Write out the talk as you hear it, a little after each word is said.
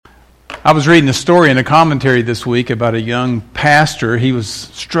I was reading a story in a commentary this week about a young pastor. He was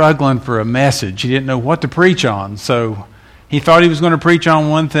struggling for a message. He didn't know what to preach on. So he thought he was going to preach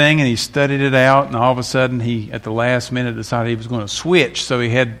on one thing, and he studied it out, and all of a sudden he, at the last minute, decided he was going to switch. So he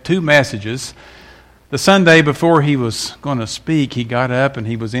had two messages. The Sunday before he was going to speak, he got up and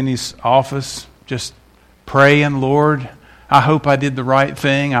he was in his office just praying, Lord, I hope I did the right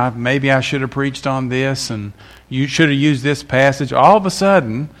thing. Maybe I should have preached on this, and you should have used this passage. All of a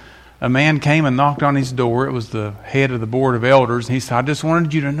sudden, a man came and knocked on his door. It was the head of the board of elders. And he said, I just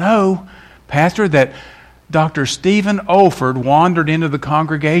wanted you to know, Pastor, that Dr. Stephen Olford wandered into the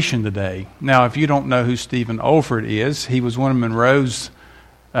congregation today. Now, if you don't know who Stephen Olford is, he was one of Monroe's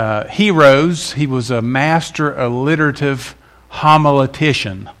heroes. He was a master alliterative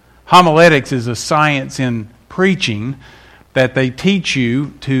homiletician. Homiletics is a science in preaching that they teach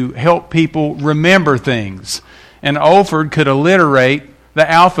you to help people remember things. And Olford could alliterate the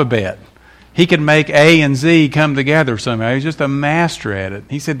alphabet. He could make A and Z come together somehow. He was just a master at it.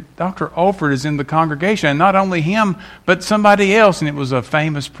 He said, Dr. Olford is in the congregation, and not only him, but somebody else, and it was a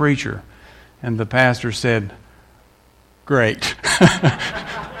famous preacher. And the pastor said, great.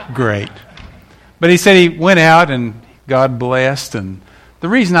 Great. But he said he went out, and God blessed. And the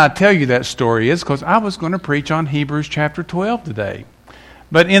reason I tell you that story is because I was going to preach on Hebrews chapter 12 today.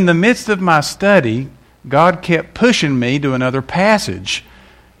 But in the midst of my study, God kept pushing me to another passage.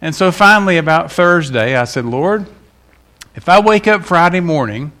 And so finally, about Thursday, I said, Lord, if I wake up Friday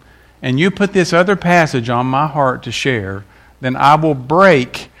morning and you put this other passage on my heart to share, then I will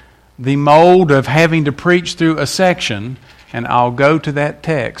break the mold of having to preach through a section, and I'll go to that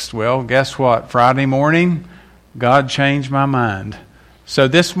text. Well, guess what? Friday morning, God changed my mind. So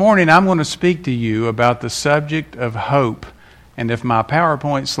this morning, I'm going to speak to you about the subject of hope. And if my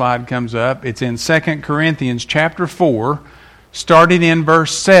PowerPoint slide comes up, it's in 2 Corinthians chapter 4, starting in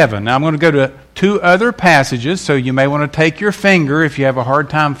verse 7. Now I'm going to go to two other passages, so you may want to take your finger if you have a hard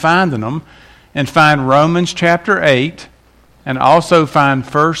time finding them, and find Romans chapter 8, and also find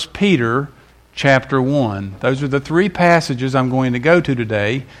 1 Peter chapter 1. Those are the three passages I'm going to go to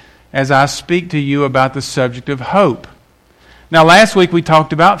today as I speak to you about the subject of hope. Now last week we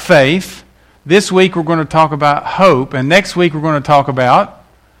talked about faith. This week we're going to talk about hope, and next week we're going to talk about,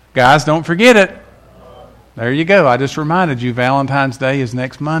 guys, don't forget it. There you go. I just reminded you Valentine's Day is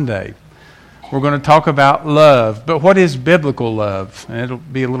next Monday. We're going to talk about love. But what is biblical love? And it'll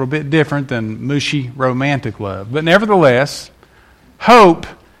be a little bit different than mushy romantic love. But nevertheless, hope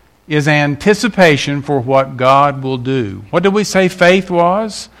is anticipation for what God will do. What did we say faith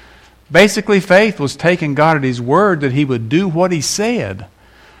was? Basically, faith was taking God at His word that He would do what He said.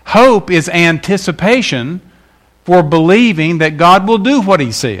 Hope is anticipation for believing that God will do what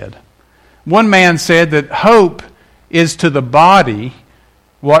He said. One man said that hope is to the body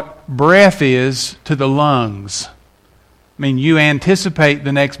what breath is to the lungs. I mean, you anticipate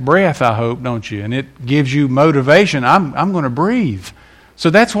the next breath, I hope, don't you? And it gives you motivation. I'm going to breathe.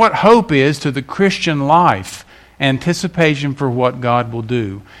 So that's what hope is to the Christian life. Anticipation for what God will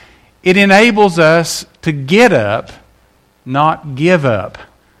do. It enables us to get up, not give up.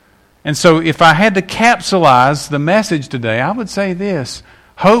 And so if I had to capsulize the message today, I would say this.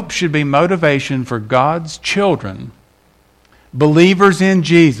 Hope should be motivation for God's children, believers in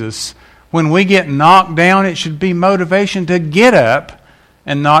Jesus. When we get knocked down, it should be motivation to get up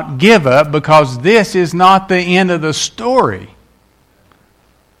and not give up, because this is not the end of the story.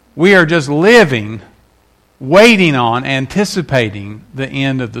 We are just living, waiting on, anticipating the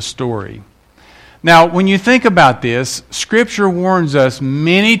end of the story. Now, when you think about this, Scripture warns us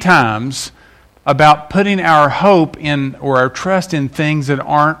many times about putting our hope in or our trust in things that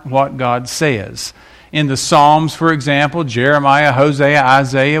aren't what God says. In the Psalms, for example, Jeremiah, Hosea,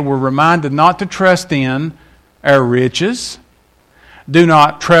 Isaiah, we're reminded not to trust in our riches. Do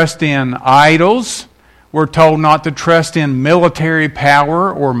not trust in idols. We're told not to trust in military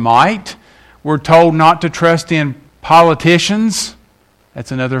power or might. We're told not to trust in politicians.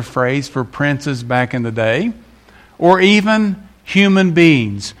 That's another phrase for princes back in the day. Or even human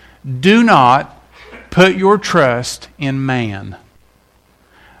beings. Do not put your trust in man.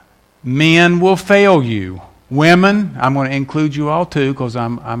 Men will fail you. Women, I'm going to include you all too, because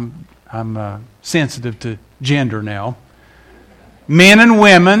I'm sensitive to gender now. Men and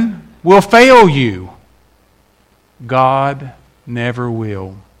women will fail you. God never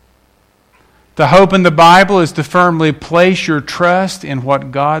will. To hope in the Bible is to firmly place your trust in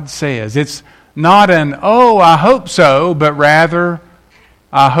what God says. It's not an, oh, I hope so, but rather,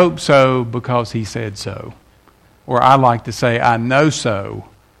 I hope so because He said so. Or I like to say, I know so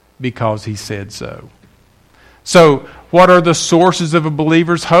because He said so. So, what are the sources of a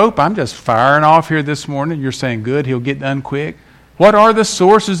believer's hope? I'm just firing off here this morning. You're saying, good, he'll get done quick. What are the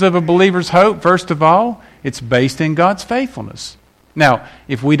sources of a believer's hope? First of all, it's based in God's faithfulness. Now,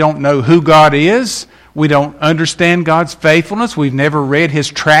 if we don't know who God is, we don't understand God's faithfulness, we've never read His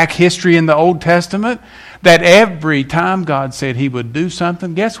track history in the Old Testament, that every time God said He would do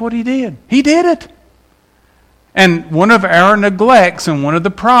something, guess what He did? He did it. And one of our neglects and one of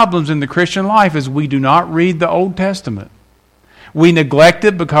the problems in the Christian life is we do not read the Old Testament. We neglect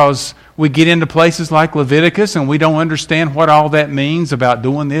it because we get into places like Leviticus and we don't understand what all that means about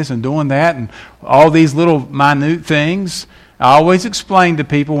doing this and doing that and all these little minute things. I always explain to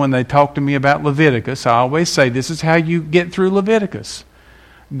people when they talk to me about Leviticus, I always say this is how you get through Leviticus.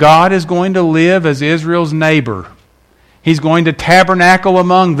 God is going to live as Israel's neighbor. He's going to tabernacle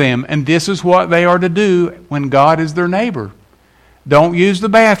among them, and this is what they are to do when God is their neighbor. Don't use the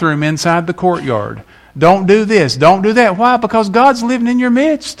bathroom inside the courtyard. Don't do this. Don't do that. Why? Because God's living in your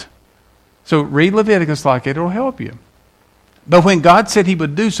midst. So read Leviticus like it. It'll help you. But when God said He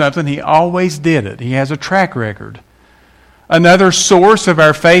would do something, He always did it. He has a track record. Another source of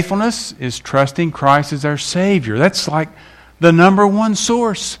our faithfulness is trusting Christ as our Savior. That's like the number one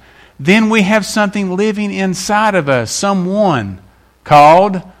source. Then we have something living inside of us, someone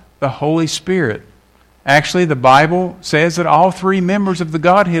called the Holy Spirit. Actually, the Bible says that all three members of the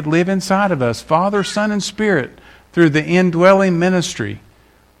Godhead live inside of us, Father, Son, and Spirit, through the indwelling ministry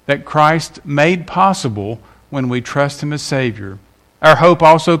that Christ made possible when we trust Him as Savior. Our hope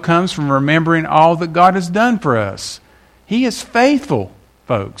also comes from remembering all that God has done for us. He is faithful,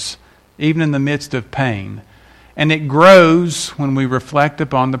 folks, even in the midst of pain. And it grows when we reflect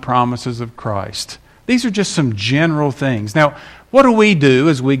upon the promises of Christ. These are just some general things. Now, what do we do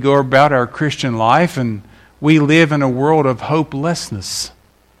as we go about our Christian life and we live in a world of hopelessness?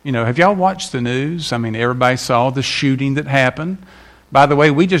 You know, have y'all watched the news? I mean, everybody saw the shooting that happened. By the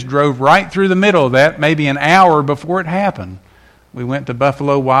way, we just drove right through the middle of that, maybe an hour before it happened. We went to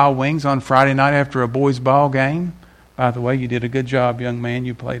Buffalo Wild Wings on Friday night after a boys' ball game. By the way, you did a good job, young man.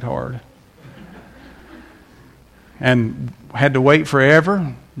 You played hard. And had to wait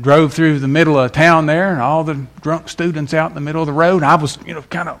forever. Drove through the middle of town there, and all the drunk students out in the middle of the road. I was,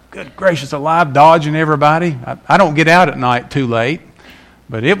 kind of, good gracious alive, dodging everybody. I don't get out at night too late,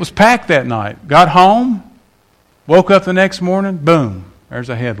 but it was packed that night. Got home, woke up the next morning, boom, there's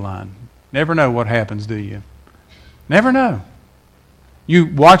a headline. Never know what happens, do you? Never know. You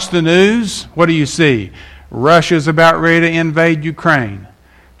watch the news, what do you see? Russia's about ready to invade Ukraine.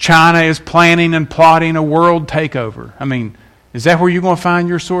 China is planning and plotting a world takeover. I mean, is that where you're going to find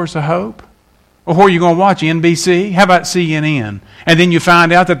your source of hope? Or where are you going to watch NBC? How about CNN? And then you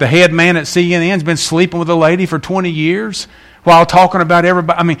find out that the head man at CNN has been sleeping with a lady for 20 years while talking about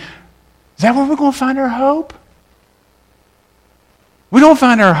everybody. I mean, is that where we're going to find our hope? We don't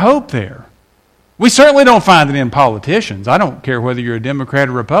find our hope there. We certainly don't find it in politicians. I don't care whether you're a Democrat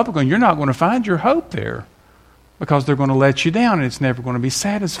or Republican. You're not going to find your hope there because they're going to let you down and it's never going to be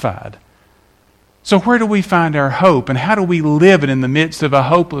satisfied. So where do we find our hope and how do we live it in the midst of a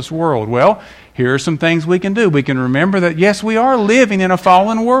hopeless world? Well, here are some things we can do. We can remember that, yes, we are living in a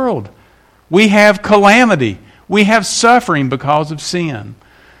fallen world. We have calamity. We have suffering because of sin.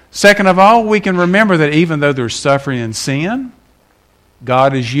 Second of all, we can remember that even though there's suffering and sin,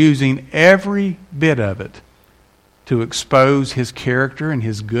 God is using every bit of it to expose His character and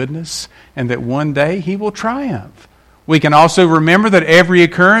His goodness, and that one day He will triumph. We can also remember that every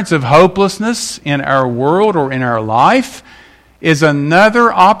occurrence of hopelessness in our world or in our life is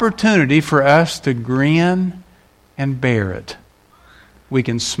another opportunity for us to grin and bear it. We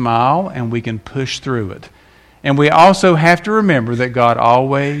can smile and we can push through it. And we also have to remember that God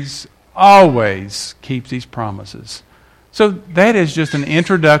always, always keeps His promises. So that is just an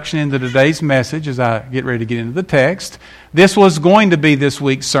introduction into today's message as I get ready to get into the text. This was going to be this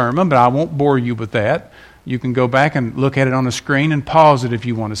week's sermon, but I won't bore you with that. You can go back and look at it on the screen and pause it if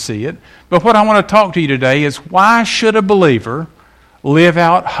you want to see it. But what I want to talk to you today is, why should a believer live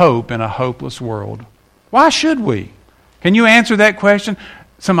out hope in a hopeless world? Why should we? Can you answer that question?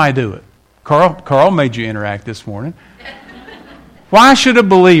 Somebody do it. Carl made you interact this morning. Why should a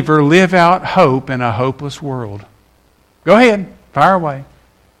believer live out hope in a hopeless world? Go ahead. Fire away.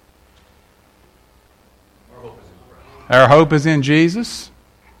 Our hope is in Jesus.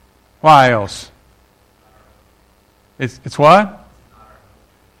 Why else? It's what?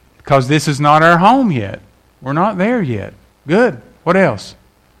 Because this is not our home yet. We're not there yet. Good. What else?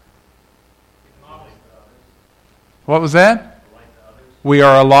 What was that? We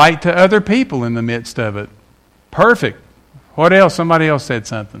are a light to other people in the midst of it. Perfect. What else? Somebody else said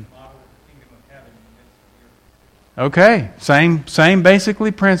something. Okay, same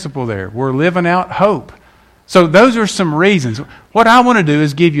basically principle there. We're living out hope. So those are some reasons. What I want to do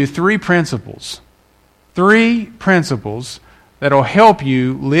is give you 3 principles. 3 principles that will help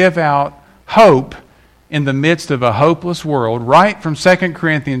you live out hope in the midst of a hopeless world, right from 2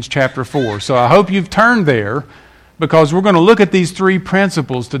 Corinthians chapter 4. So I hope you've turned there, because we're going to look at these 3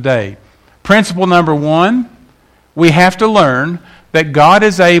 principles today. Principle number 1, we have to learn that God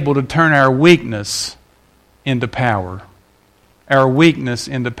is able to turn our weakness into power. Our weakness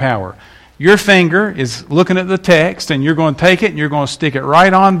into power. Your finger is looking at the text, and you're going to take it and you're going to stick it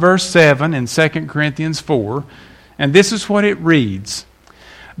right on verse 7 in 2 Corinthians 4. And this is what it reads.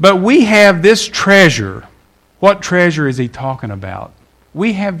 But we have this treasure. What treasure is he talking about?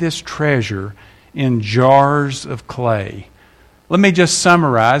 We have this treasure in jars of clay. Let me just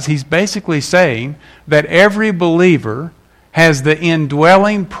summarize. He's basically saying that every believer has the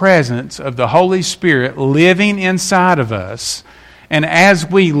indwelling presence of the Holy Spirit living inside of us. And as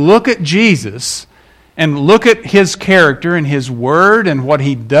we look at Jesus and look at His character and His Word and what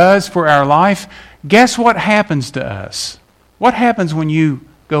He does for our life, guess what happens to us? What happens when you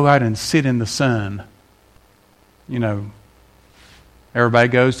go out and sit in the sun? You know, everybody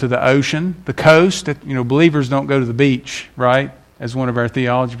goes to the ocean, the coast. You know, believers don't go to the beach, right? As one of our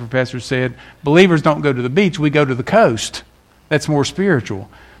theology professors said, believers don't go to the beach, we go to the coast. That's more spiritual.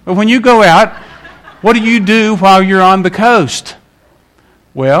 But when you go out, what do you do while you're on the coast?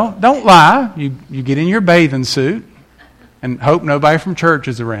 Well, don't lie. You get in your bathing suit and hope nobody from church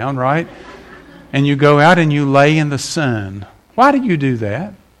is around, right? And you go out and you lay in the sun. Why do you do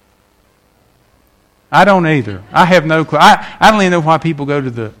that? I don't either. I have no clue. I don't even know why people go to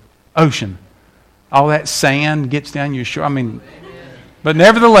the ocean. All that sand gets down your shore. I mean, but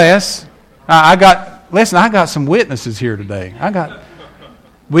nevertheless, I got some witnesses here today.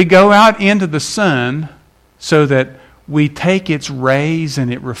 We go out into the sun so that we take its rays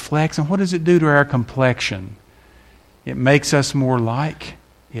and it reflects. And what does it do to our complexion? It makes us more like.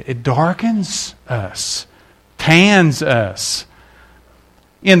 It darkens us, tans us.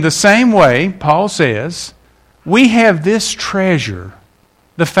 In the same way, Paul says, we have this treasure.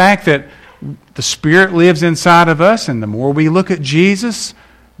 The fact that the Spirit lives inside of us, and the more we look at Jesus,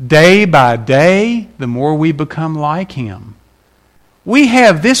 day by day, the more we become like Him. We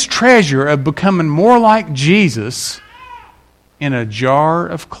have this treasure of becoming more like Jesus in a jar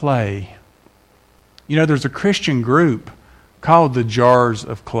of clay. You know, there's a Christian group called the Jars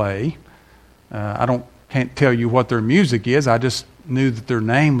of Clay. Can't tell you what their music is. I just knew that their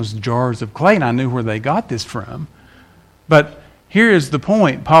name was Jars of Clay, and I knew where they got this from. But here is the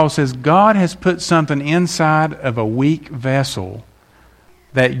point. Paul says God has put something inside of a weak vessel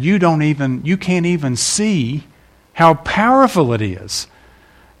that you can't even see how powerful it is.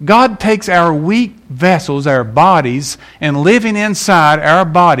 God takes our weak vessels, our bodies, and living inside our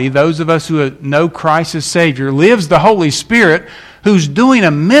body, those of us who know Christ as Savior, lives the Holy Spirit who's doing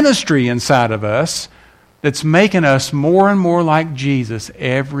a ministry inside of us that's making us more and more like Jesus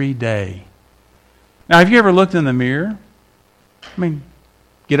every day. Now, have you ever looked in the mirror? I mean,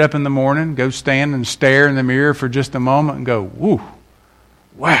 get up in the morning, go stand and stare in the mirror for just a moment and go, whoo,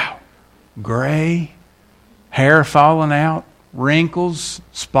 wow, gray, hair falling out, wrinkles,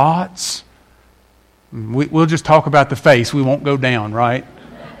 spots. We'll just talk about the face. We won't go down, right?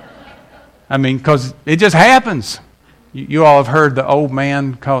 I mean, because it just happens. You all have heard the old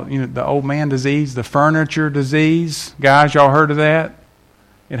man the old man disease, the furniture disease. Guys, y'all heard of that?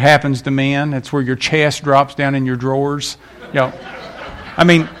 It happens to men. It's where your chest drops down in your drawers. I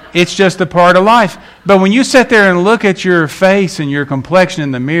mean, it's just a part of life. But when you sit there and look at your face and your complexion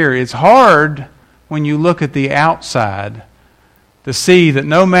in the mirror, it's hard when you look at the outside to see that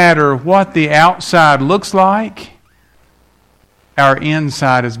no matter what the outside looks like, our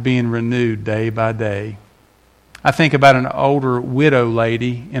inside is being renewed day by day. I think about an older widow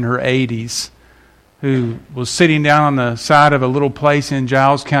lady in her 80s who was sitting down on the side of a little place in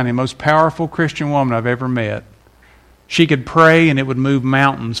Giles County, the most powerful Christian woman I've ever met. She could pray and it would move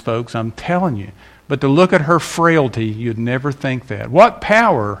mountains, folks, I'm telling you. But to look at her frailty, you'd never think that. What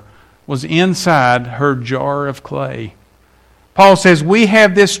power was inside her jar of clay? Paul says, we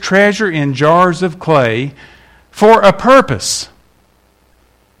have this treasure in jars of clay for a purpose.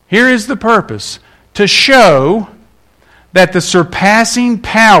 Here is the purpose. To show that the surpassing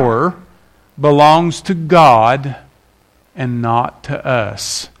power belongs to God and not to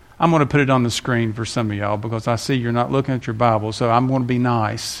us. I'm going to put it on the screen for some of y'all because I see you're not looking at your Bible, so I'm going to be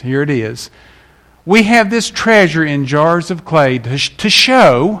nice. Here it is. We have this treasure in jars of clay to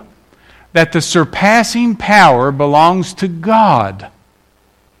show that the surpassing power belongs to God,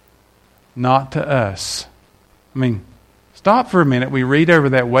 not to us. I mean, stop for a minute. We read over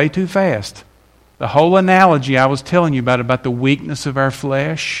that way too fast. The whole analogy I was telling you about the weakness of our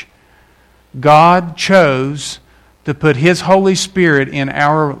flesh, God chose to put His Holy Spirit in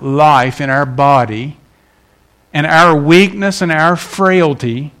our life, in our body, and our weakness and our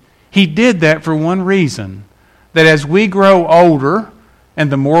frailty. He did that for one reason, that as we grow older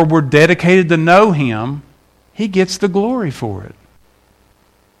and the more we're dedicated to know Him, He gets the glory for it.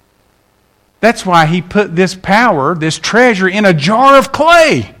 That's why He put this power, this treasure, in a jar of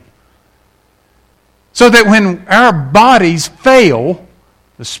clay. So that when our bodies fail,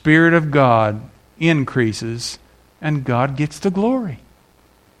 the Spirit of God increases and God gets the glory.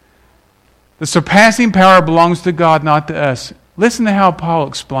 The surpassing power belongs to God, not to us. Listen to how Paul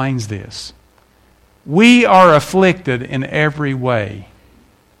explains this. We are afflicted in every way,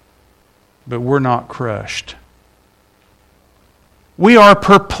 but we're not crushed. We are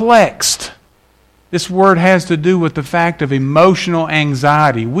perplexed. This word has to do with the fact of emotional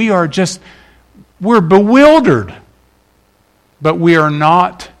anxiety. We're bewildered, but we are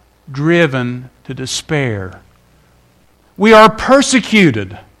not driven to despair. We are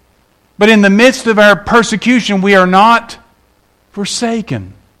persecuted, but in the midst of our persecution, we are not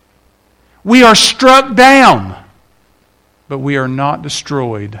forsaken. We are struck down, but we are not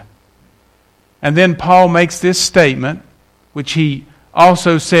destroyed. And then Paul makes this statement, which he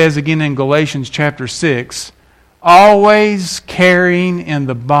also says again in Galatians chapter 6, always carrying in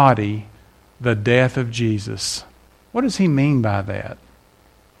the body the death of Jesus. What does he mean by that?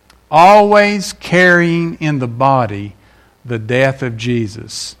 Always carrying in the body the death of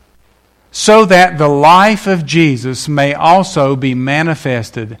Jesus, so that the life of Jesus may also be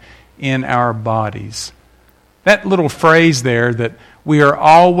manifested in our bodies. That little phrase there, that we are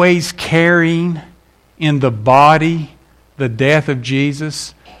always carrying in the body the death of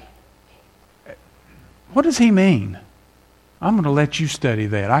Jesus, what does he mean? I'm going to let you study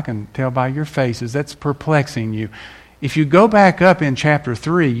that. I can tell by your faces that's perplexing you. If you go back up in chapter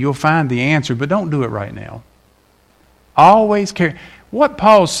 3, you'll find the answer, but don't do it right now. Always carry. What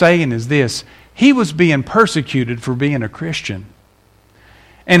Paul's saying is this. He was being persecuted for being a Christian.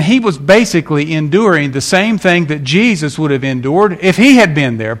 And he was basically enduring the same thing that Jesus would have endured if he had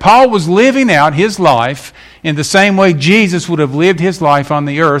been there. Paul was living out his life in the same way Jesus would have lived his life on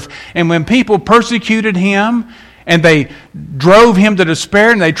the earth. And when people persecuted him and they drove him to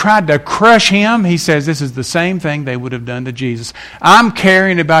despair and they tried to crush him, he says this is the same thing they would have done to Jesus. I'm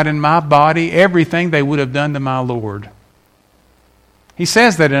carrying about in my body everything they would have done to my Lord. He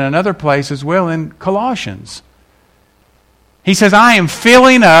says that in another place as well in Colossians. He says, I am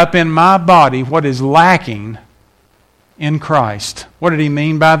filling up in my body what is lacking in Christ. What did he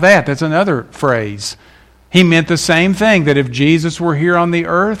mean by that? That's another phrase. He meant the same thing, that if Jesus were here on the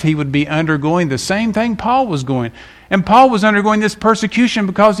earth, he would be undergoing the same thing Paul was going. And Paul was undergoing this persecution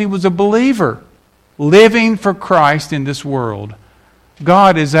because he was a believer, living for Christ in this world.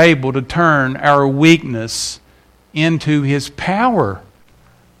 God is able to turn our weakness into His power.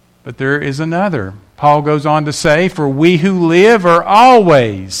 But there is another. Paul goes on to say, for we who live are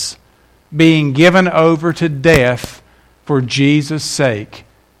always being given over to death for Jesus' sake.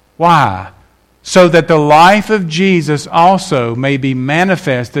 Why? So that the life of Jesus also may be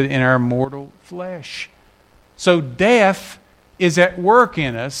manifested in our mortal flesh. So death is at work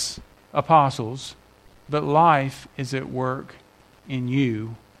in us, apostles, but life is at work in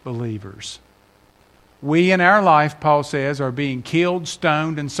you, believers. We in our life, Paul says, are being killed,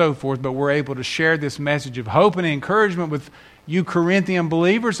 stoned, and so forth, but we're able to share this message of hope and encouragement with you Corinthian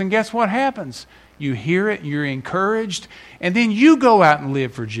believers, and guess what happens? You hear it, you're encouraged, and then you go out and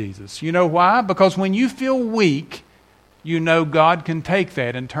live for Jesus. You know why? Because when you feel weak, you know God can take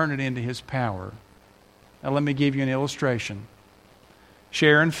that and turn it into His power. Now let me give you an illustration.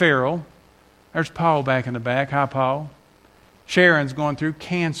 Sharon Farrell, there's Paul back in the back. Hi, Paul. Sharon's going through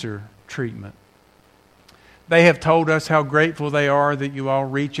cancer treatment. They have told us how grateful they are that you all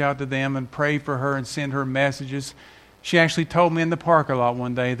reach out to them and pray for her and send her messages. She actually told me in the parking lot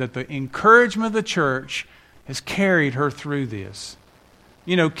one day that the encouragement of the church has carried her through this.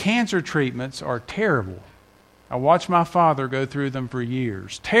 You know, cancer treatments are terrible. I watched my father go through them for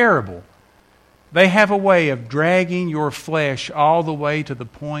years. Terrible. They have a way of dragging your flesh all the way to the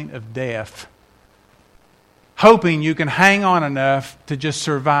point of death, hoping you can hang on enough to just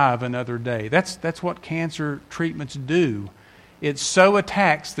survive another day. That's what cancer treatments do. It so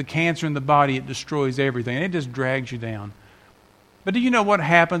attacks the cancer in the body, it destroys everything. It just drags you down. But do you know what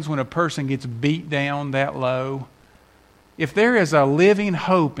happens when a person gets beat down that low? If there is a living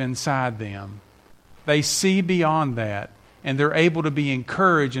hope inside them, they see beyond that, and they're able to be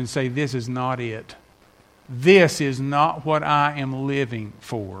encouraged and say, this is not it. this is not what I am living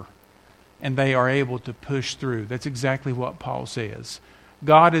for. And they are able to push through. That's exactly what Paul says.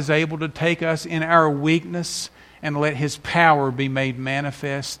 God is able to take us in our weakness and let His power be made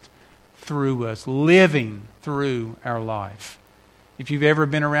manifest through us, living through our life. If you've ever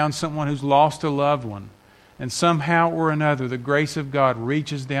been around someone who's lost a loved one, and somehow or another the grace of God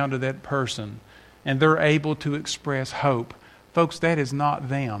reaches down to that person and they're able to express hope, folks, that is not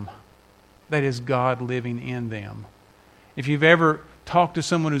them. That is God living in them. If you've ever talked to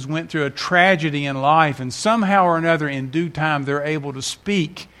someone who's went through a tragedy in life and somehow or another in due time they're able to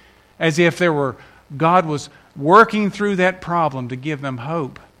speak as if God was working through that problem to give them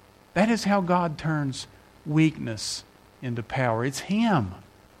hope, that is how God turns weakness into power. It's Him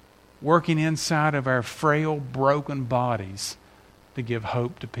working inside of our frail, broken bodies to give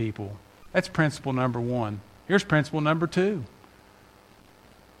hope to people. That's principle number one. Here's principle number two.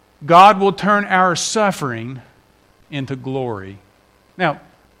 God will turn our suffering into glory. Now,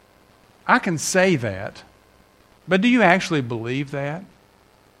 I can say that, but do you actually believe that?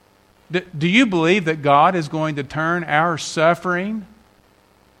 Do you believe that God is going to turn our suffering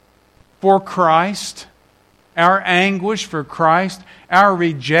for Christ, our anguish for Christ, our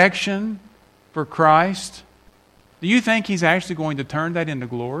rejection for Christ? Do you think He's actually going to turn that into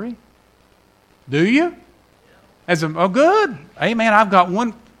glory? Do you? Oh, good. Amen. I've got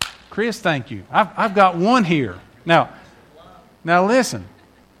one. Chris, thank you. I've got one here. Now listen.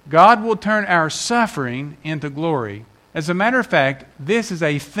 God will turn our suffering into glory. As a matter of fact, this is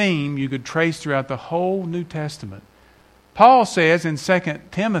a theme you could trace throughout the whole New Testament. Paul says in 2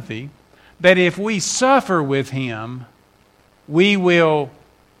 Timothy that if we suffer with Him, we will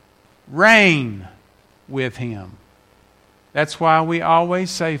reign with Him. That's why we always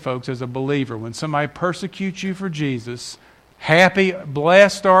say, folks, as a believer, when somebody persecutes you for Jesus, happy,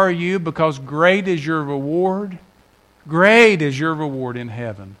 blessed are you, because great is your reward. Great is your reward in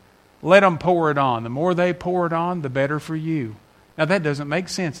heaven. Let them pour it on. The more they pour it on, the better for you. Now, that doesn't make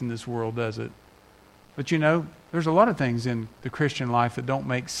sense in this world, does it? But you know, there's a lot of things in the Christian life that don't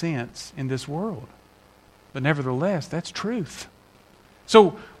make sense in this world. But nevertheless, that's truth.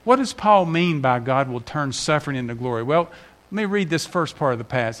 So, what does Paul mean by God will turn suffering into glory? Well, let me read this first part of the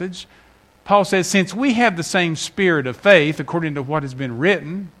passage. Paul says, since we have the same spirit of faith, according to what has been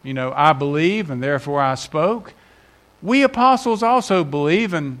written, I believe and therefore I spoke, we apostles also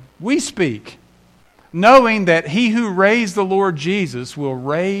believe and we speak, knowing that He who raised the Lord Jesus will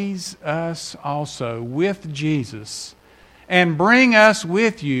raise us also with Jesus and bring us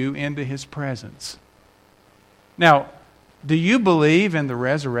with you into His presence. Now, do you believe in the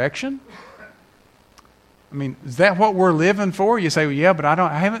resurrection? I mean, is that what we're living for? You say, well, yeah, but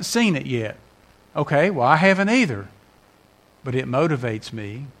I haven't seen it yet. Okay, well, I haven't either. But it motivates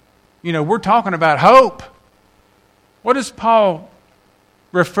me. We're talking about hope. What does Paul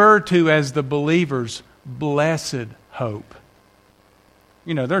refer to as the believer's blessed hope?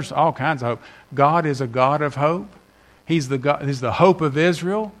 There's all kinds of hope. God is a God of hope. He's the hope of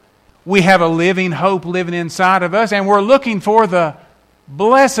Israel. We have a living hope living inside of us, and we're looking for the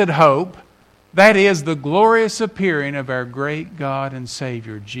blessed hope. That is the glorious appearing of our great God and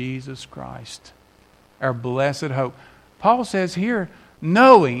Savior, Jesus Christ. Our blessed hope. Paul says here,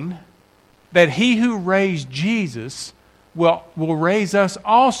 knowing that He who raised Jesus will raise us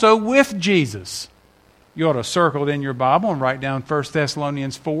also with Jesus. You ought to circle it in your Bible and write down 1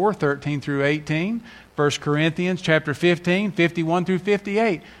 Thessalonians 4, 13 through 18, 1 Corinthians chapter 15, 51 through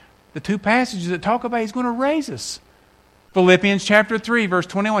 58. The two passages that talk about He's going to raise us. Philippians chapter 3, verse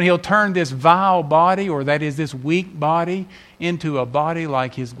 21, He'll turn this vile body, or that is this weak body, into a body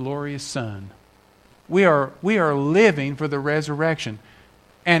like His glorious Son. We are living for the resurrection.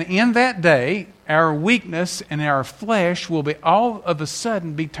 And in that day, our weakness and our flesh will be all of a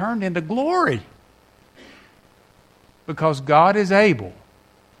sudden be turned into glory. Because God is able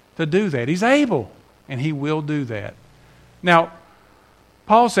to do that. He's able, and He will do that. Now,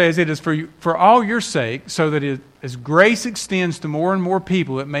 Paul says it is for all your sake, so that as grace extends to more and more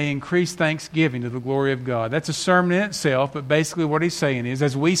people, it may increase thanksgiving to the glory of God. That's a sermon in itself, but basically what he's saying is,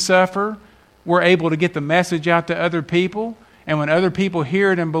 as we suffer, we're able to get the message out to other people, and when other people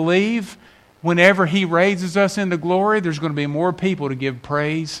hear it and believe, whenever He raises us into glory, there's going to be more people to give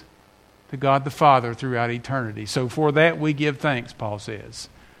praise to God the Father throughout eternity. So for that we give thanks, Paul says.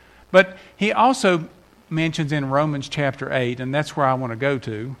 But he also mentions in Romans chapter 8, and that's where I want to go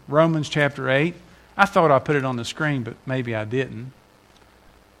to. Romans chapter 8. I thought I put it on the screen, but maybe I didn't.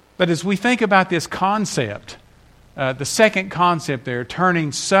 But as we think about this concept, the second concept there,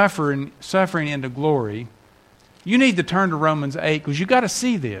 turning suffering into glory, you need to turn to Romans 8 because you've got to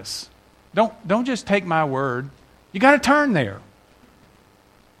see this. Don't just take my word. You got to turn there.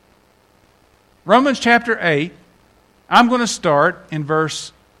 Romans chapter 8, I'm going to start in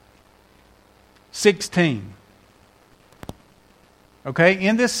verse 16. Okay,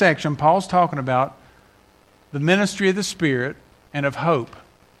 in this section, Paul's talking about the ministry of the Spirit and of hope.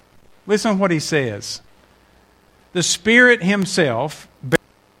 Listen to what he says. The Spirit Himself bears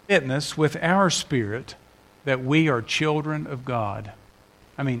witness with our spirit that we are children of God.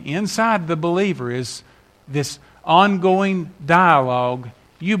 I mean, inside the believer is this ongoing dialogue.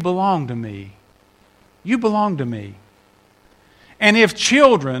 You belong to me. You belong to me. And if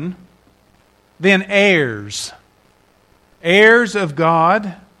children, then heirs. Heirs of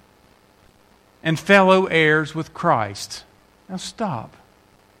God and fellow heirs with Christ. Now stop.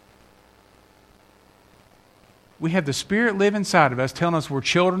 We have the Spirit live inside of us telling us we're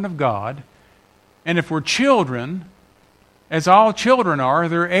children of God. And if we're children, as all children are,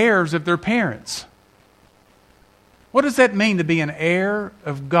 they're heirs of their parents. What does that mean to be an heir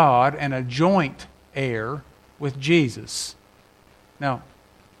of God and a joint heir with Jesus? Now,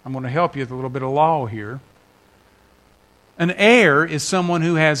 I'm going to help you with a little bit of law here. An heir is someone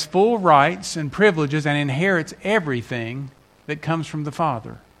who has full rights and privileges and inherits everything that comes from the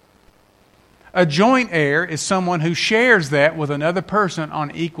Father. A joint heir is someone who shares that with another person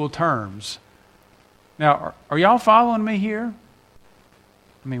on equal terms. Now, are y'all following me here?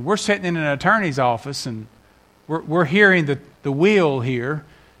 I mean, we're sitting in an attorney's office and we're hearing the will here,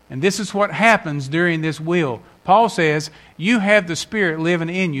 and this is what happens during this will. Paul says, you have the Spirit living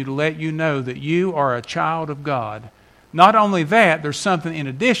in you to let you know that you are a child of God. Not only that, there's something in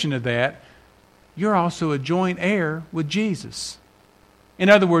addition to that. You're also a joint heir with Jesus. In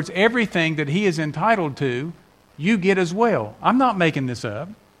other words, everything that He is entitled to, you get as well. I'm not making this up.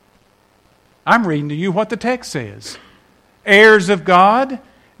 I'm reading to you what the text says. Heirs of God,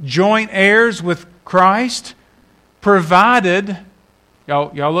 joint heirs with Christ, provided,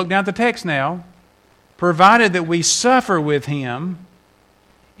 y'all look down at the text now, provided that we suffer with Him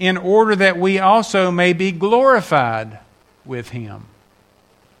in order that we also may be glorified with Him.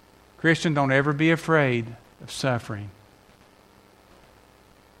 Christian, don't ever be afraid of suffering.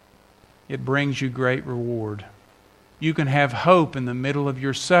 It brings you great reward. You can have hope in the middle of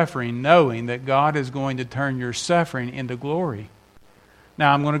your suffering, knowing that God is going to turn your suffering into glory.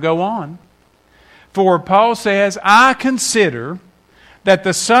 Now I'm going to go on. For Paul says, I consider that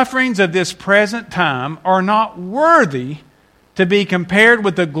the sufferings of this present time are not worthy to be compared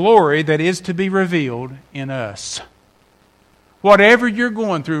with the glory that is to be revealed in us. Whatever you're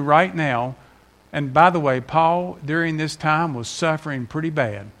going through right now, and by the way, Paul during this time was suffering pretty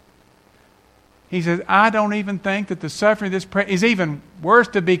bad. He says, I don't even think that the suffering of this is even worse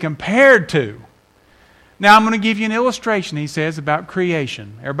to be compared to. Now I'm going to give you an illustration, he says, about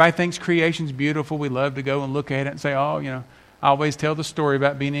creation. Everybody thinks creation's beautiful. We love to go and look at it and say, oh, I always tell the story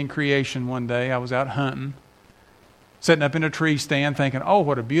about being in creation one day. I was out hunting, sitting up in a tree stand thinking, oh,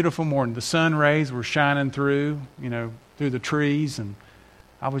 what a beautiful morning. The sun rays were shining through the trees. And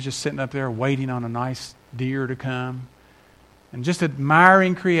I was just sitting up there waiting on a nice deer to come. And just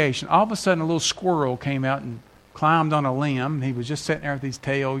admiring creation. All of a sudden, a little squirrel came out and climbed on a limb. He was just sitting there with his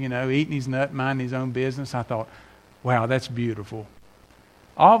tail, eating his nut, minding his own business. I thought, wow, that's beautiful.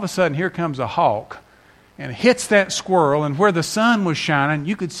 All of a sudden, here comes a hawk and hits that squirrel. And where the sun was shining,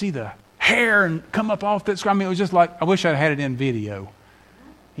 you could see the hair and come up off that squirrel. I mean, it was just like, I wish I'd had it in video.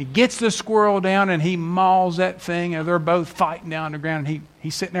 He gets the squirrel down and he mauls that thing. And they're both fighting down on the ground. And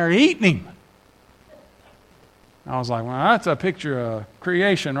he's sitting there eating him. I was like, well, that's a picture of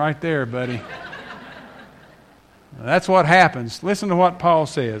creation right there, buddy. That's what happens. Listen to what Paul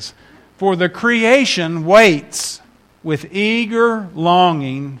says. For the creation waits with eager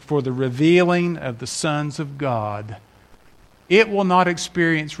longing for the revealing of the sons of God. It will not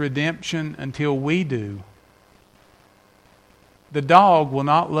experience redemption until we do. The dog will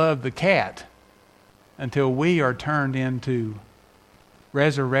not love the cat until we are turned into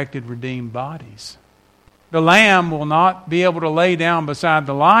resurrected, redeemed bodies. The lamb will not be able to lay down beside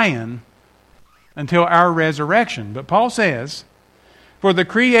the lion until our resurrection. But Paul says, for the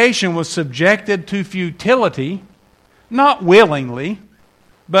creation was subjected to futility, not willingly,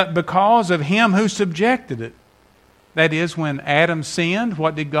 but because of Him who subjected it. That is, when Adam sinned,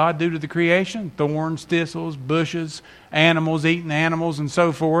 what did God do to the creation? Thorns, thistles, bushes, animals, eating animals, and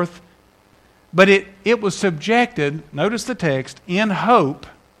so forth. But it was subjected, notice the text, in hope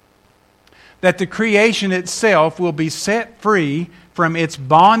that the creation itself will be set free from its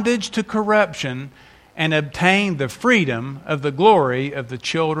bondage to corruption and obtain the freedom of the glory of the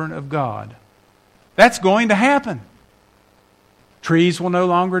children of God. That's going to happen. Trees will no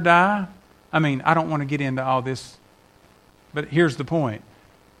longer die. I mean, I don't want to get into all this, but here's the point.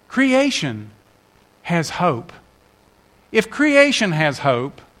 Creation has hope. If creation has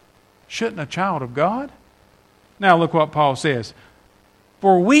hope, shouldn't a child of God? Now look what Paul says.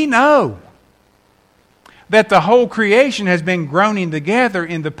 For we know that the whole creation has been groaning together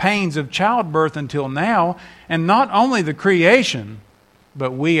in the pains of childbirth until now, and not only the creation,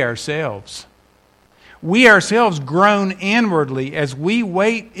 but we ourselves. We ourselves groan inwardly as we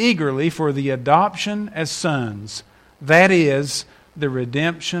wait eagerly for the adoption as sons, that is, the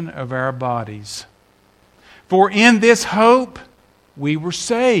redemption of our bodies. For in this hope we were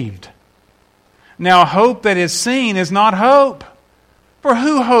saved. Now hope that is seen is not hope. For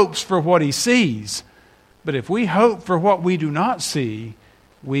who hopes for what he sees? But if we hope for what we do not see,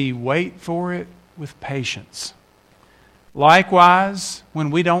 we wait for it with patience. Likewise, when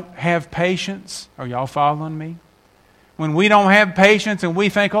we don't have patience, are y'all following me? When we don't have patience and we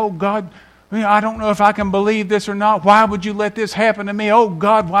think, oh God, I don't know if I can believe this or not. Why would you let this happen to me? Oh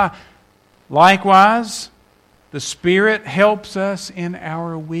God, why? Likewise, the Spirit helps us in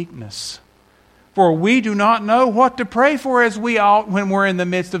our weakness. For we do not know what to pray for as we ought when we're in the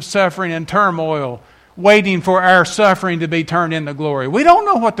midst of suffering and turmoil, waiting for our suffering to be turned into glory. We don't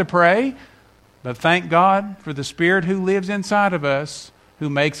know what to pray, but thank God for the Spirit who lives inside of us, who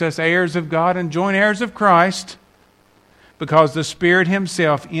makes us heirs of God and joint heirs of Christ, because the Spirit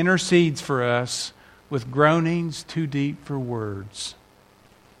Himself intercedes for us with groanings too deep for words.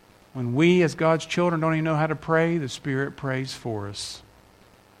 When we as God's children don't even know how to pray, the Spirit prays for us.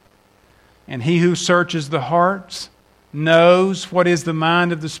 And He who searches the hearts knows what is the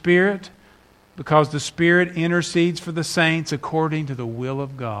mind of the Spirit, because the Spirit intercedes for the saints according to the will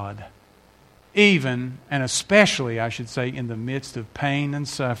of God. Even, and especially, I should say, in the midst of pain and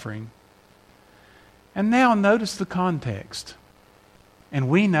suffering. And now notice the context. And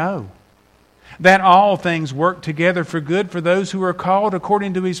we know that all things work together for good for those who are called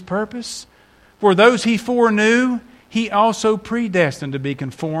according to His purpose. For those He foreknew, He also predestined to be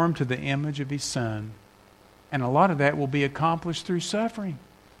conformed to the image of His Son. And a lot of that will be accomplished through suffering.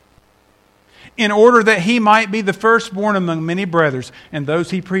 In order that He might be the firstborn among many brothers. And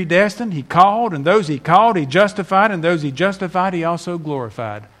those He predestined, He called. And those He called, He justified. And those He justified, He also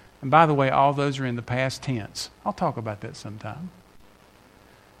glorified. And by the way, all those are in the past tense. I'll talk about that sometime.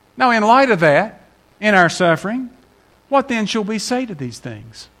 Now, in light of that, in our suffering, what then shall we say to these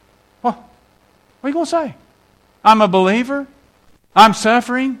things? Well, what are you going to say? I'm a believer. I'm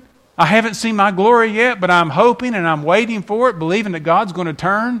suffering. I haven't seen my glory yet, but I'm hoping and I'm waiting for it, believing that God's going to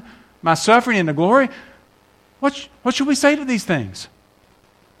turn my suffering into glory. What should we say to these things?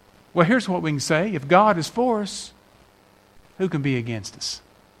 Well, here's what we can say. If God is for us, who can be against us?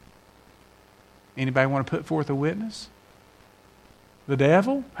 Anybody want to put forth a witness? The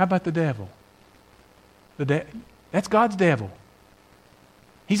devil? How about the devil? That's God's devil.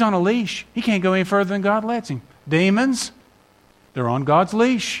 He's on a leash. He can't go any further than God lets him. Demons, they're on God's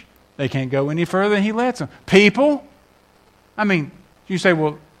leash. They can't go any further than He lets them. People, I mean, you say,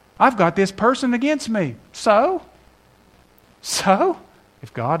 well, I've got this person against me. So?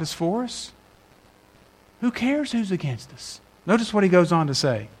 If God is for us, who cares who's against us? Notice what he goes on to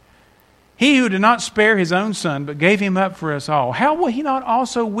say. He who did not spare His own Son, but gave Him up for us all, how will He not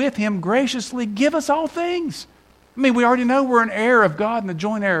also with Him graciously give us all things? I mean, we already know we're an heir of God and a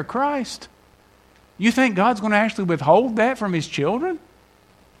joint heir of Christ. You think God's going to actually withhold that from His children?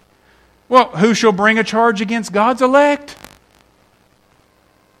 Well, who shall bring a charge against God's elect?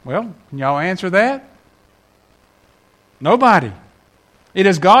 Well, can y'all answer that? Nobody. It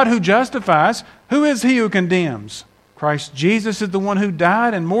is God who justifies. Who is he who condemns? Christ Jesus is the one who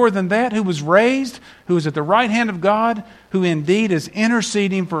died, and more than that, who was raised, who is at the right hand of God, who indeed is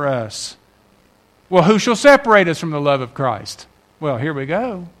interceding for us. Well, who shall separate us from the love of Christ? Well, here we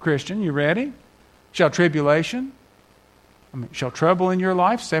go. Christian, you ready? Shall tribulation, shall trouble in your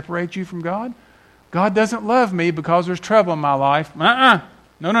life separate you from God? God doesn't love me because there's trouble in my life. No.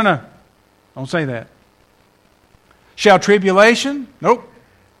 Don't say that. Shall tribulation? Nope.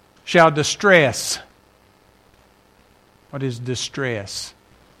 Shall distress. What is distress?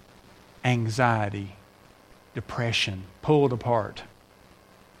 Anxiety, depression, pulled apart.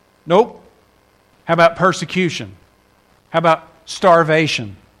 Nope. How about persecution? How about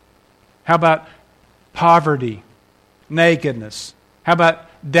starvation? How about poverty, nakedness? How about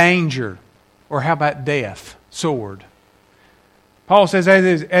danger? Or how about death, sword? Paul says,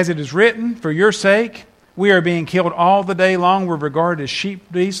 as it is written, for your sake, we are being killed all the day long. We're regarded as sheep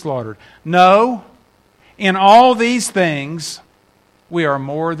to be slaughtered. No, in all these things, we are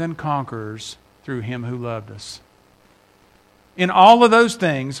more than conquerors through Him who loved us. In all of those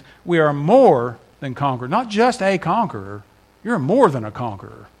things, we are more than conquerors. Not just a conqueror. You're more than a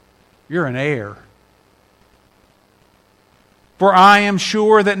conqueror. You're an heir. For I am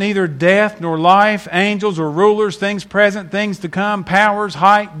sure that neither death nor life, angels or rulers, things present, things to come, powers,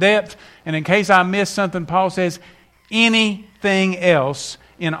 height, depth, and in case I missed something, Paul says, anything else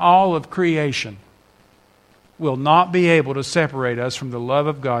in all of creation will not be able to separate us from the love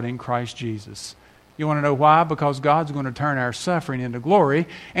of God in Christ Jesus. You want to know why? Because God's going to turn our suffering into glory,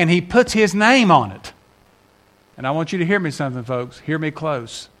 and He puts His name on it. And I want you to hear me something, folks. Hear me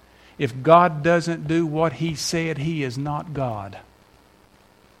close. If God doesn't do what He said, He is not God.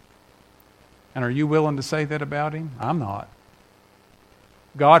 And are you willing to say that about Him? I'm not.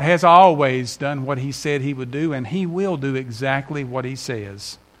 God has always done what He said He would do, and He will do exactly what He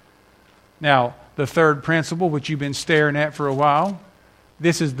says. Now, the third principle, which you've been staring at for a while,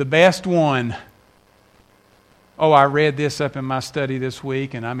 this is the best one. Oh, I read this up in my study this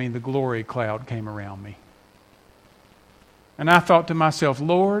week, and the glory cloud came around me. And I thought to myself,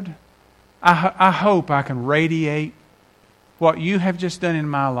 Lord, I hope I can radiate what you have just done in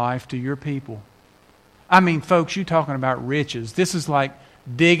my life to your people. Folks, you're talking about riches. This is like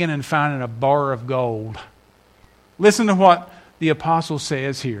digging and finding a bar of gold. Listen to what the apostle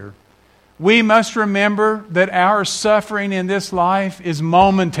says here. We must remember that our suffering in this life is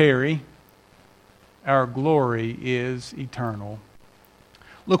momentary. Our glory is eternal.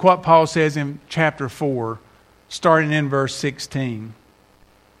 Look what Paul says in chapter 4, starting in verse 16.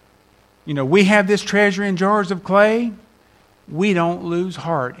 We have this treasure in jars of clay. We don't lose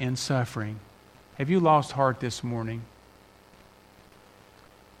heart in suffering. Have you lost heart this morning?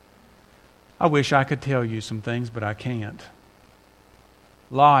 I wish I could tell you some things, but I can't.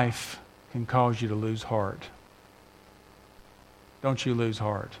 Life can cause you to lose heart. Don't you lose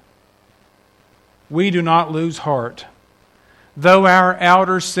heart. We do not lose heart. Though our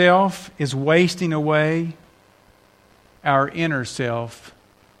outer self is wasting away, our inner self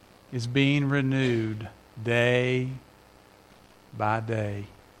is being renewed day by day.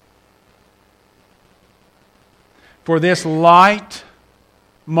 For this light,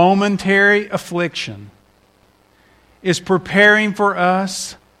 momentary affliction is preparing for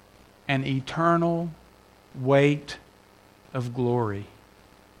us an eternal weight of glory.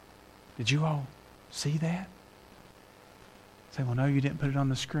 Did you all see that? Say, well, no, you didn't put it on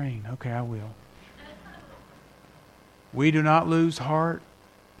the screen. Okay, I will. We do not lose heart,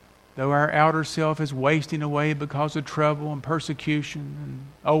 though our outer self is wasting away because of trouble and persecution and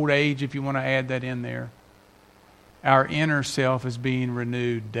old age, if you want to add that in there. Our inner self is being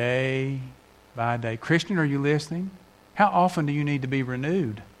renewed day by day. Christian, are you listening? How often do you need to be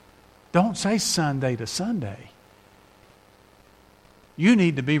renewed? Don't say Sunday to Sunday. You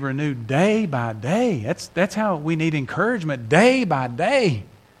need to be renewed day by day. That's how we need encouragement, day by day.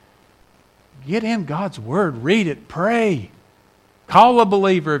 Get in God's Word, read it, pray. Call a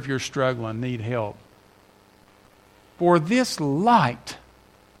believer if you're struggling, need help. For this light,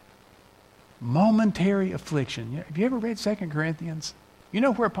 momentary affliction. Have you ever read 2 Corinthians? You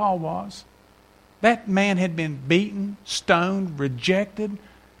know where Paul was? That man had been beaten, stoned, rejected,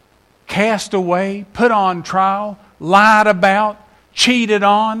 cast away, put on trial, lied about, cheated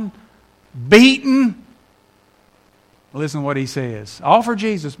on, beaten. Listen to what he says. All for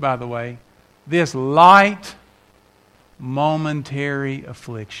Jesus, by the way. This light, momentary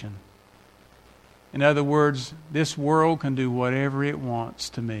affliction. In other words, this world can do whatever it wants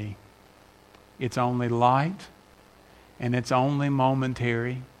to me. It's only light, and it's only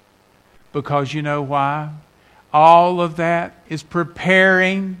momentary. Because you know why? All of that is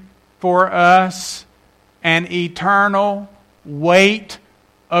preparing for us an eternal weight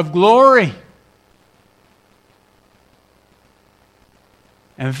of glory.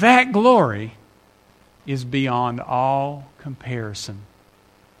 And that glory is beyond all comparison.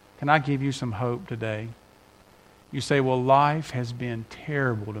 Can I give you some hope today? You say, well, life has been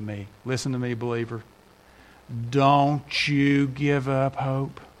terrible to me. Listen to me, believer. Don't you give up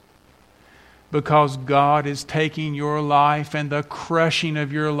hope. Because God is taking your life and the crushing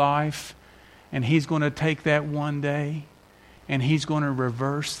of your life, and He's going to take that one day, and He's going to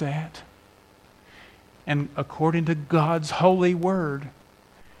reverse that. And according to God's holy word,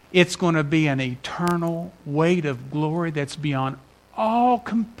 it's going to be an eternal weight of glory that's beyond all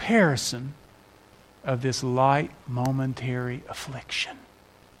comparison of this light momentary affliction.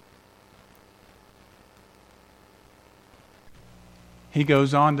 He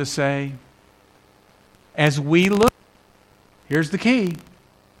goes on to say, as we look, here's the key,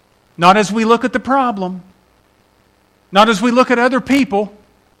 not as we look at the problem, not as we look at other people,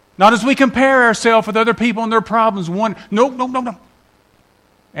 Not as we compare ourselves with other people and their problems. No.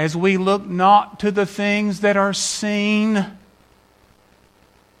 As we look not to the things that are seen,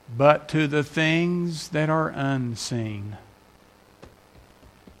 but to the things that are unseen.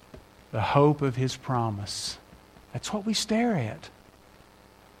 The hope of His promise. That's what we stare at.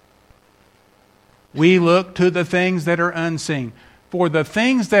 We look to the things that are unseen. For the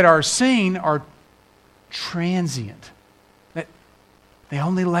things that are seen are transient. They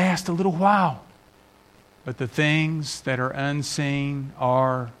only last a little while. But the things that are unseen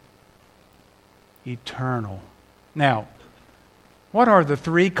are eternal. Now, what are the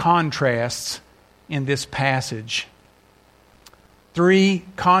three contrasts in this passage? Three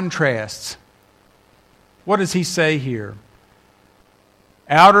contrasts. What does he say here?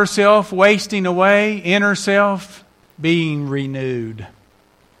 Outer self wasting away, inner self being renewed.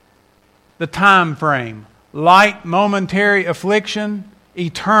 The time frame. Light momentary affliction,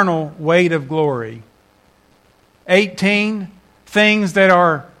 eternal weight of glory. 18, things that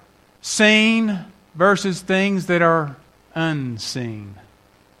are seen versus things that are unseen.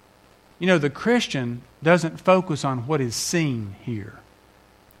 You know, the Christian doesn't focus on what is seen here.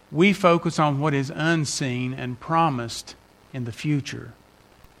 We focus on what is unseen and promised in the future.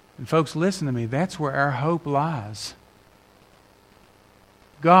 And folks, listen to me, that's where our hope lies.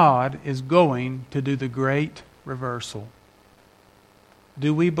 God is going to do the great reversal.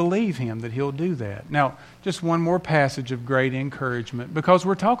 Do we believe Him that He'll do that? Now, just one more passage of great encouragement, because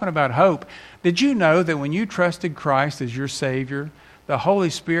we're talking about hope. Did you know that when you trusted Christ as your Savior, the Holy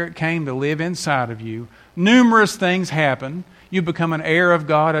Spirit came to live inside of you? Numerous things happen. You become an heir of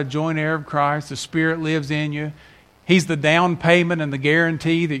God, a joint heir of Christ. The Spirit lives in you. He's the down payment and the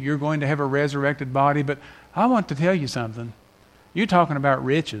guarantee that you're going to have a resurrected body. But I want to tell you something. You're talking about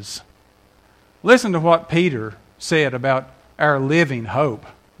riches. Listen to what Peter said about our living hope.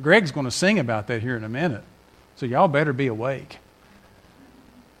 Greg's going to sing about that here in a minute. So y'all better be awake.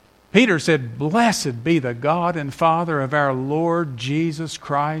 Peter said, "Blessed be the God and Father of our Lord Jesus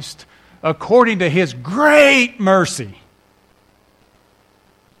Christ, according to His great mercy.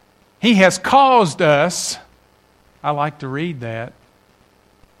 He has caused us," I like to read that,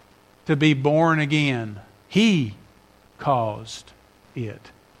 "to be born again." He caused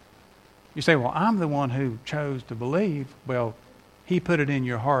it. You say, "Well, I'm the one who chose to believe." Well, He put it in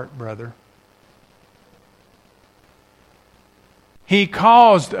your heart, brother. He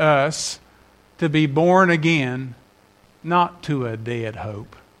caused us to be born again, not to a dead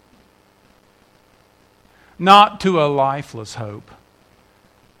hope, not to a lifeless hope.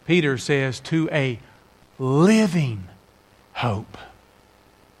 Peter says to a living hope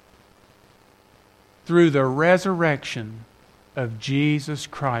through the resurrection of Jesus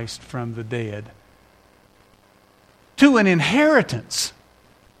Christ from the dead. To an inheritance.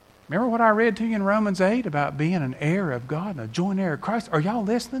 Remember what I read to you in Romans 8 about being an heir of God and a joint heir of Christ? Are y'all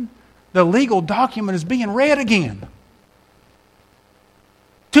listening? The legal document is being read again.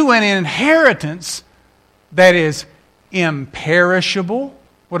 To an inheritance that is imperishable.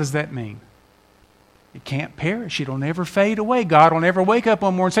 What does that mean? It can't perish. It'll never fade away. God will never wake up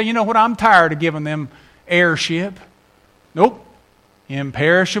one morning and say, "You know what, I'm tired of giving them heirship." Nope.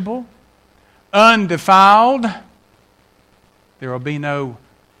 Imperishable. Undefiled. There will be no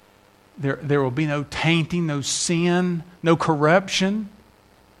tainting, no sin, no corruption.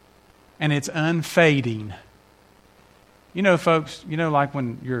 And it's unfading. You know, folks, like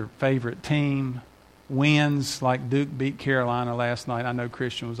when your favorite team wins, like Duke beat Carolina last night. I know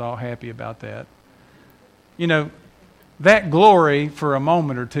Christian was all happy about that. That glory for a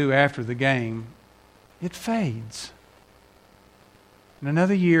moment or two after the game, it fades. And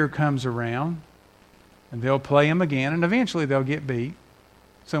another year comes around, and they'll play them again, and eventually they'll get beat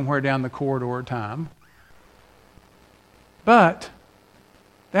somewhere down the corridor of time. But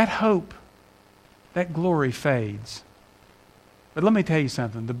that hope, that glory fades. But let me tell you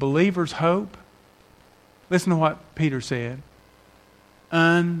something. The believer's hope, listen to what Peter said,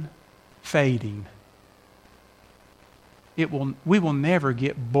 unfading. We will never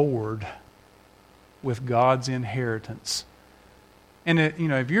get bored with God's inheritance. And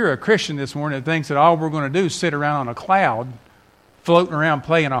if you're a Christian this morning that thinks that all we're going to do is sit around on a cloud, floating around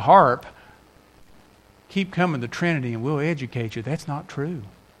playing a harp, keep coming to Trinity and we'll educate you. That's not true.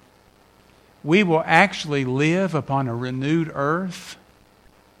 We will actually live upon a renewed earth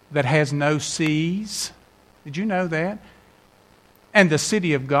that has no seas. Did you know that? And the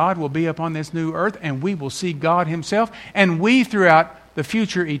city of God will be upon this new earth, and we will see God Himself. And we, throughout the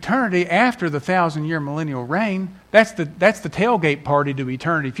future eternity, after the 1,000-year millennial reign, that's the tailgate party to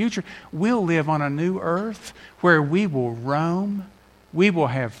eternity future. We'll live on a new earth where we will roam We will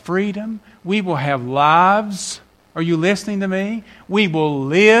have freedom. We will have lives. Are you listening to me? We will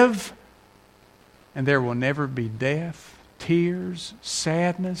live, and there will never be death, tears,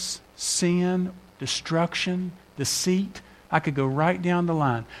 sadness, sin, destruction, deceit. I could go right down the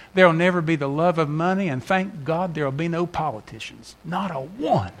line. There will never be the love of money, and thank God there will be no politicians. Not a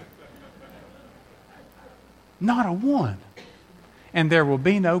one. Not a one. And there will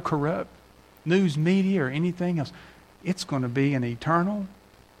be no corrupt news media or anything else. It's going to be an eternal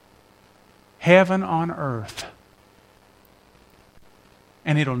heaven on earth.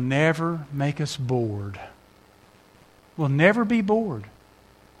 And it'll never make us bored. We'll never be bored.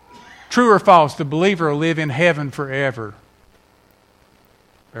 True or false, the believer will live in heaven forever.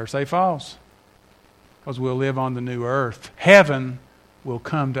 Better say false. Because we'll live on the new earth. Heaven will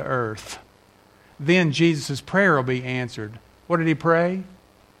come to earth. Then Jesus' prayer will be answered. What did he pray?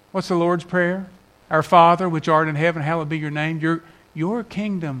 What's the Lord's Prayer? Our Father, which art in heaven, hallowed be your name. Your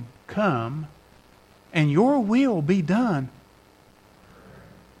kingdom come, and your will be done.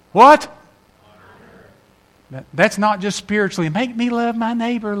 What? That's not just spiritually. Make me love my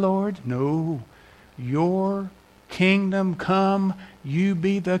neighbor, Lord. No. Your kingdom come. You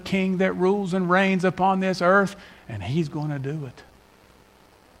be the king that rules and reigns upon this earth. And He's going to do it.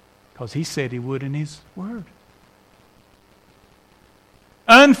 Because He said He would in His Word.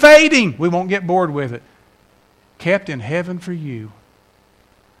 Unfading. We won't get bored with it. Kept in heaven for you.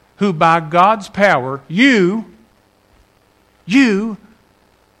 Who by God's power, you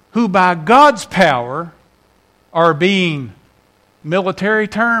who by God's power are being, military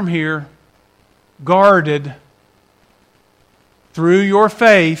term here, guarded through your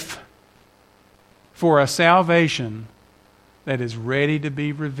faith for a salvation that is ready to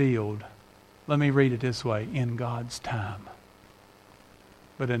be revealed. Let me read it this way, in God's time.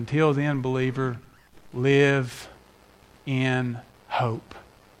 But until then, believer, live in hope.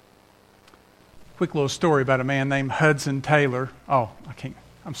 Quick little story about a man named Hudson Taylor.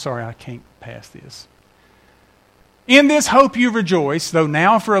 I'm sorry, I can't pass this. In this hope you rejoice, though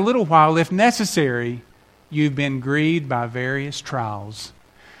now for a little while, if necessary, you've been grieved by various trials,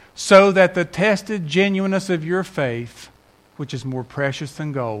 so that the tested genuineness of your faith, which is more precious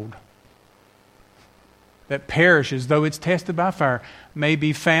than gold, that perishes, though it's tested by fire, may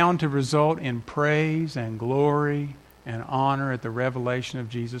be found to result in praise and glory and honor at the revelation of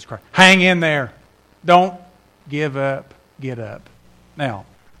Jesus Christ. Hang in there. Don't give up. Get up. Now,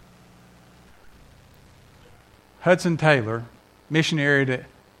 Hudson Taylor, missionary to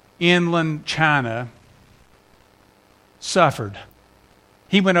inland China, suffered.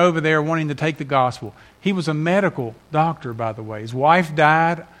 He went over there wanting to take the gospel. He was a medical doctor, by the way. His wife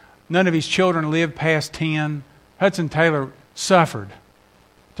died. None of his children lived past 10. Hudson Taylor suffered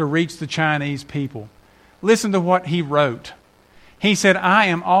to reach the Chinese people. Listen to what he wrote. He said, I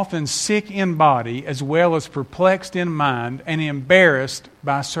am often sick in body as well as perplexed in mind and embarrassed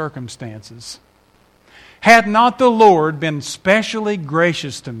by circumstances. Had not the Lord been specially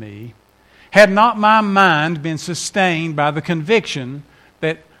gracious to me, had not my mind been sustained by the conviction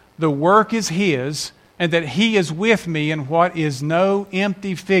that the work is His and that He is with me in what is no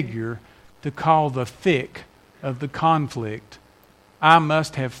empty figure to call the thick of the conflict, I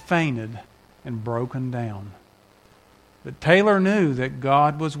must have fainted and broken down. But Taylor knew that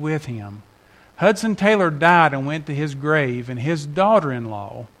God was with him. Hudson Taylor died and went to his grave, and his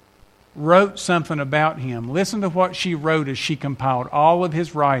daughter-in-law wrote something about him. Listen to what she wrote as she compiled all of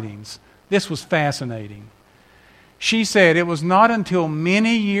his writings. This was fascinating. She said, it was not until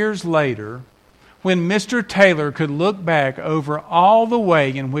many years later, when Mr. Taylor could look back over all the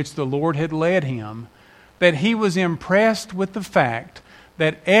way in which the Lord had led him, that he was impressed with the fact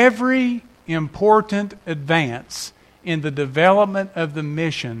that every important advance in the development of the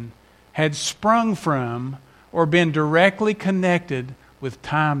mission had sprung from or been directly connected with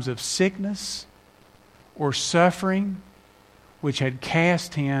times of sickness or suffering which had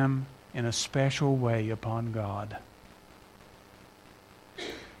cast him in a special way upon God.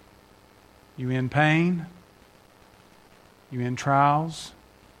 You in pain? You in trials?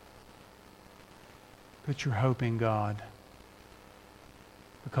 Put your hope in God,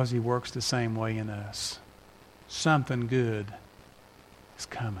 because He works the same way in us. Something good is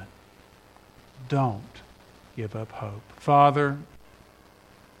coming. Don't give up hope. Father,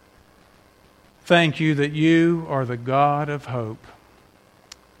 thank You that You are the God of hope.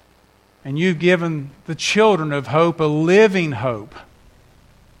 And You've given the children of hope a living hope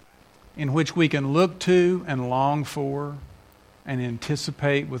in which we can look to and long for and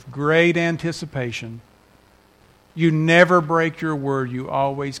anticipate with great anticipation. You never break Your word. You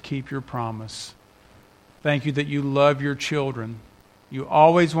always keep Your promise. Thank You that You love Your children You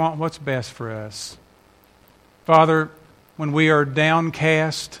always want what's best for us. Father, when we are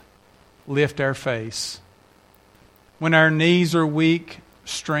downcast, lift our face. When our knees are weak,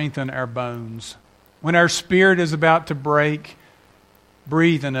 strengthen our bones. When our spirit is about to break,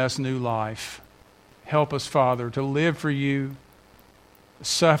 breathe in us new life. Help us, Father, to live for you, to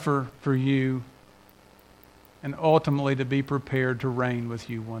suffer for you, and ultimately to be prepared to reign with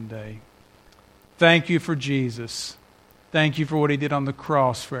you one day. Thank you for Jesus. Thank you for what he did on the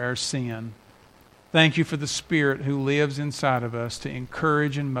cross for our sin. Thank you for the Spirit who lives inside of us to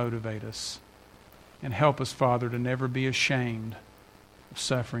encourage and motivate us. And help us, Father, to never be ashamed of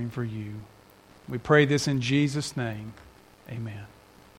suffering for you. We pray this in Jesus' name. Amen.